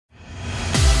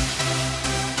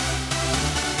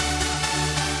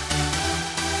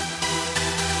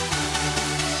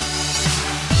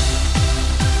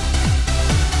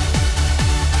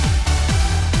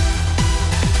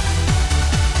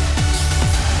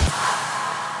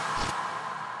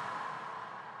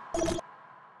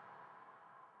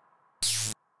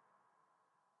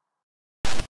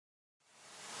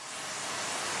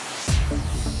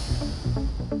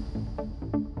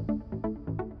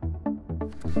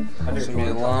It's gonna be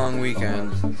a long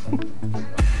weekend.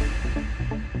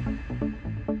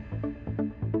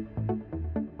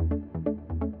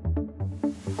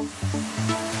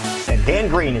 Dan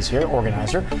Green is here,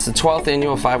 organizer. It's the 12th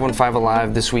annual 515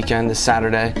 Alive this weekend, this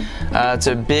Saturday. It's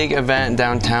a big event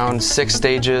downtown, 6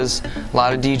 stages, a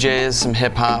lot of DJs, some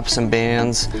hip hop, some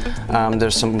bands.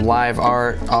 There's some live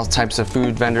art, all types of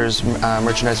food vendors,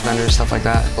 merchandise vendors, stuff like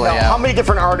that. Now, how many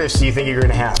different artists do you think you're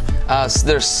going to have?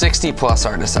 There's 60 plus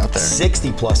artists out there.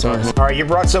 60 plus artists. All right, you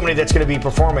brought somebody that's going to be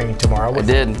performing tomorrow. I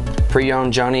did.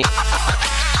 Pre-owned Joni.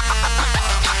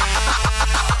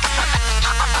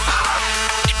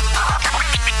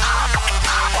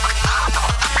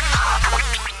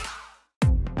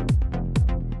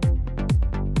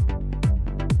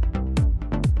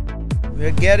 We're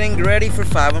getting ready for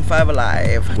 515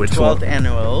 Alive, Which 12th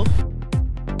annual.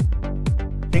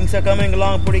 Things are coming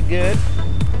along pretty good,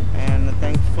 and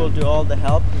thankful to all the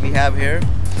help we have here.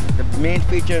 The main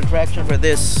feature attraction for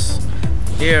this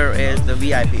here is the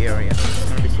VIP area. It's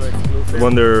going to be so exclusive. The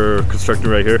one they're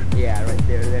constructing right here? Yeah, right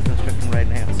there. They're constructing right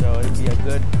now. So it'll be a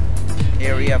good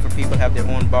area for people to have their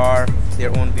own bar,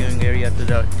 their own viewing area to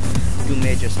the 2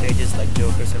 major stages like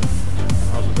Jokers and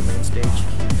also the main stage.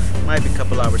 Might be a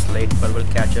couple hours late, but we'll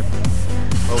catch up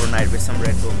overnight with some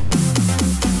Red Bull.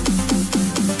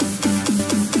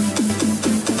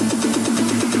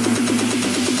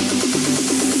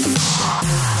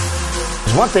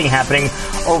 There's one thing happening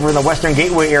over in the Western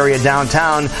Gateway area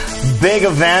downtown. Big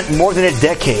event, more than a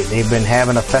decade. They've been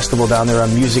having a festival down there, a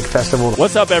music festival.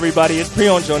 What's up, everybody? It's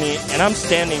Pre-owned Joni, and I'm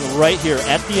standing right here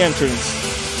at the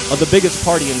entrance of the biggest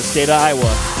party in the state of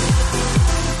Iowa.